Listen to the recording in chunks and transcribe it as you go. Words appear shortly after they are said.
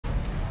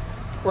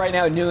Right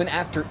now at noon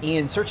after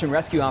Ian, search and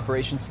rescue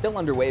operations still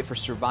underway for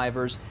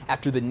survivors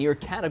after the near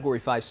Category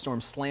 5 storm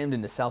slammed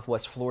into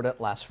southwest Florida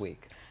last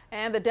week.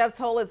 And the death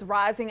toll is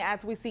rising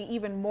as we see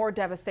even more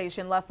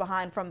devastation left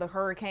behind from the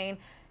hurricane.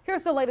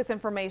 Here's the latest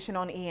information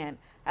on Ian.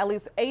 At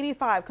least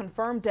 85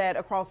 confirmed dead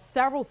across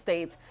several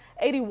states.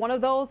 81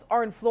 of those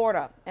are in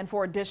Florida, and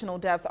 4 additional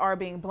deaths are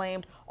being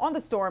blamed on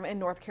the storm in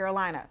North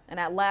Carolina. And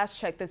at last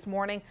check this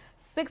morning,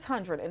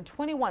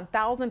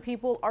 621,000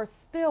 people are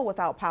still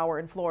without power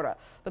in Florida.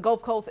 The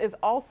Gulf Coast is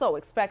also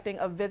expecting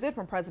a visit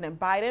from President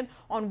Biden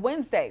on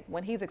Wednesday,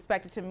 when he's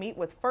expected to meet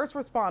with first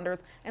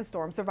responders and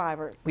storm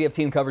survivors. We have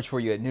team coverage for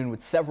you at noon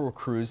with several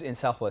crews in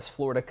southwest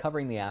Florida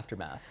covering the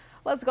aftermath.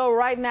 Let's go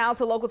right now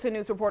to Local 10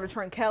 News reporter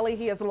Trent Kelly.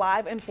 He is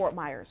live in Fort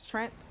Myers.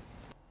 Trent.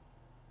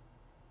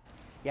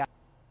 Yeah.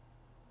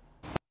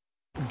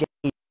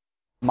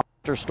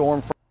 Monster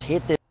storm first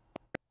hit this,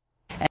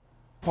 and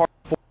part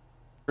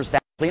of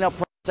that cleanup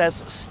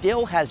process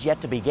still has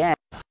yet to begin.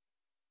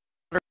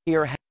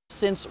 Here has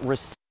since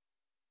received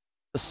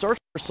the search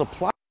for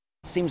supply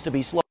seems to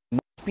be slow.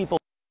 Most people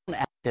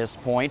at this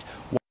point.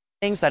 One of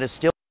the things that is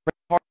still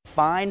hard to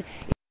find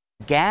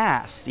is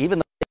gas, even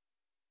though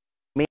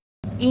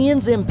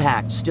Ian's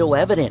impact still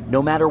evident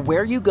no matter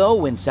where you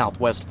go in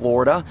southwest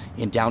Florida.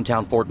 In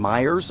downtown Fort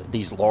Myers,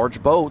 these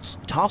large boats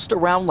tossed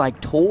around like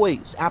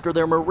toys after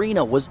their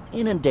marina was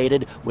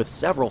inundated with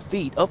several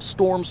feet of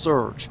storm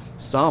surge.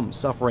 Some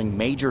suffering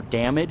major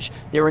damage,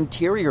 their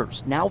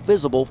interiors now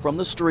visible from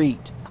the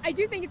street. I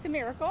do think it's a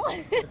miracle,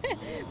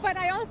 but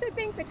I also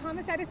think that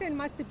Thomas Edison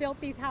must have built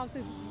these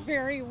houses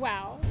very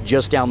well.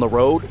 Just down the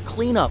road,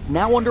 cleanup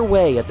now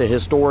underway at the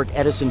historic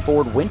Edison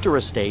Ford Winter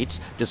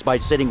Estates.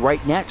 Despite sitting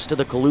right next to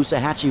the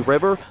Caloosahatchee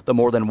River, the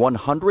more than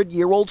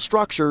 100-year-old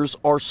structures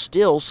are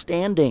still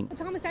standing.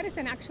 Thomas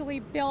Edison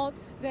actually built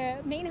the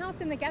main house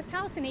and the guest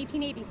house in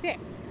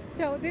 1886.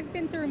 So they've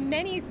been through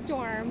many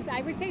storms.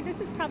 I would say this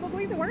is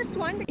probably the worst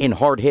one. In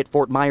hard-hit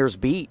Fort Myers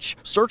Beach,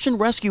 search and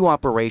rescue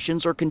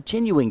operations are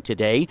continuing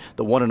today.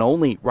 The one and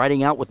only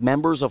riding out with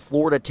members of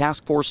Florida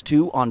Task Force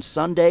 2 on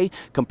Sunday,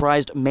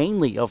 comprised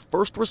mainly of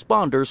first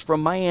responders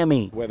from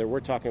Miami. Whether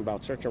we're talking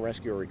about search and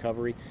rescue or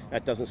recovery,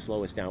 that doesn't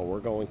slow us down. We're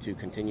going to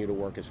continue to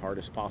work as hard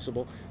as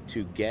possible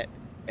to get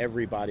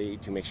everybody,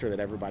 to make sure that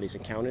everybody's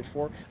accounted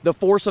for. The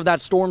force of that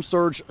storm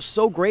surge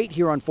so great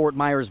here on Fort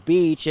Myers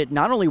Beach, it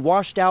not only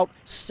washed out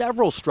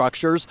several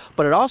structures,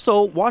 but it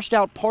also washed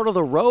out part of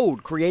the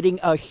road, creating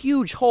a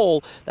huge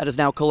hole that is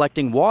now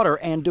collecting water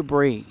and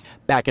debris.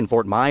 Back in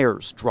Fort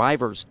Myers,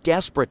 drivers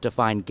desperate to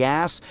find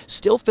gas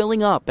still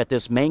filling up at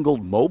this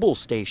mangled mobile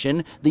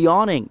station, the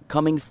awning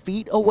coming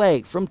feet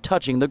away from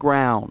touching the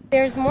ground.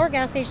 There's more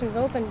gas stations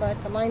open,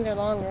 but the lines are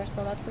longer,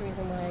 so that's the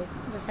reason why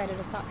I decided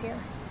to stop here.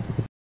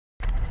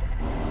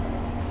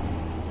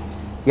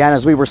 Yeah, and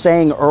as we were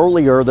saying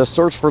earlier, the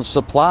search for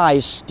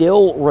supplies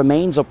still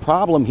remains a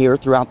problem here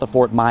throughout the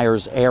Fort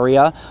Myers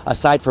area.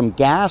 Aside from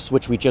gas,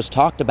 which we just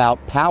talked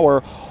about,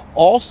 power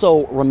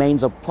also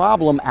remains a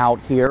problem out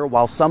here.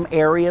 While some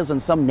areas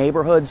and some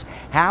neighborhoods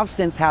have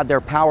since had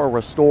their power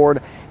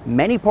restored,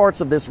 many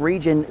parts of this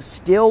region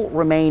still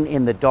remain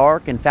in the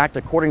dark. In fact,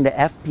 according to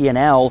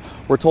FP&L,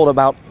 we're told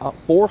about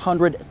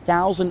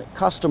 400,000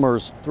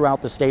 customers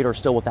throughout the state are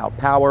still without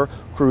power.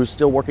 Crews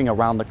still working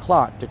around the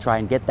clock to try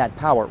and get that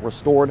power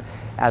restored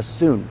as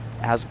soon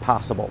as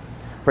possible.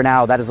 For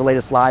now, that is the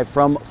latest live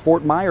from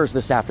Fort Myers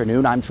this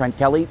afternoon. I'm Trent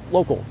Kelly,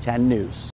 Local 10 News.